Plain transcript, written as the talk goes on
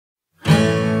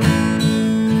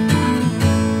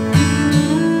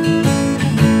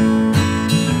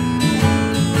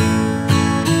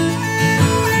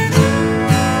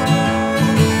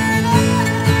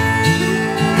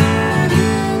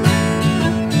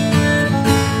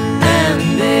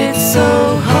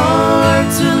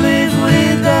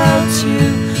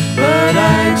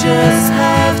just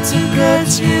have to get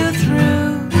you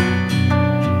through.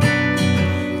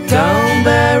 Don't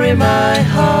bury my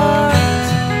heart,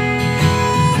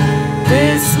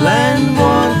 this land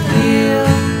won't heal.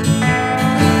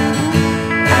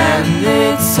 And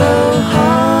it's so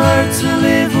hard to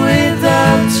live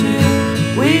without you.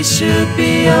 We should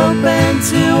be open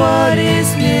to what is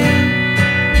new.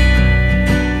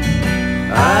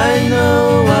 I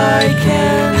know I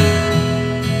can't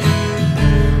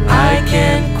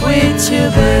quit you,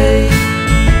 babe.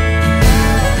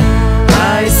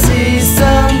 I see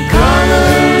some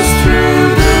colors through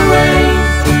the rain.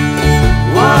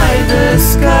 Why the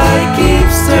sky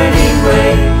keeps turning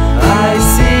gray? I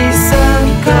see some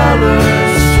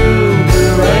colors through the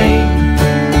rain.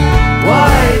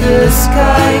 Why the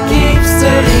sky keeps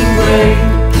turning gray?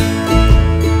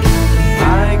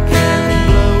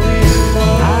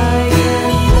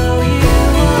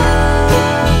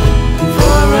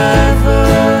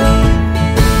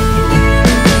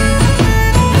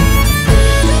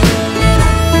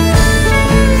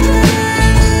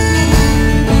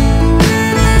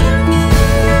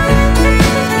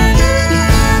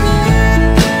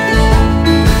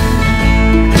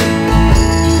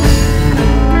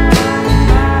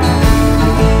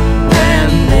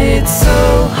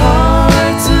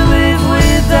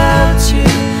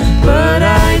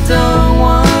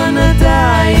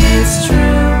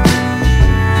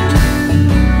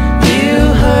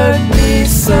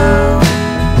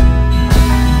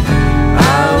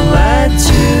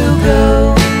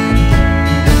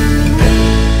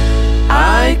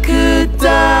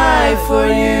 For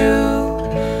you,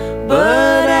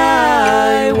 but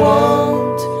I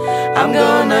won't. I'm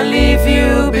gonna leave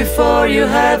you before you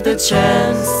have the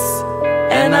chance,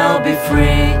 and I'll be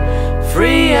free,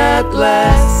 free at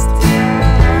last.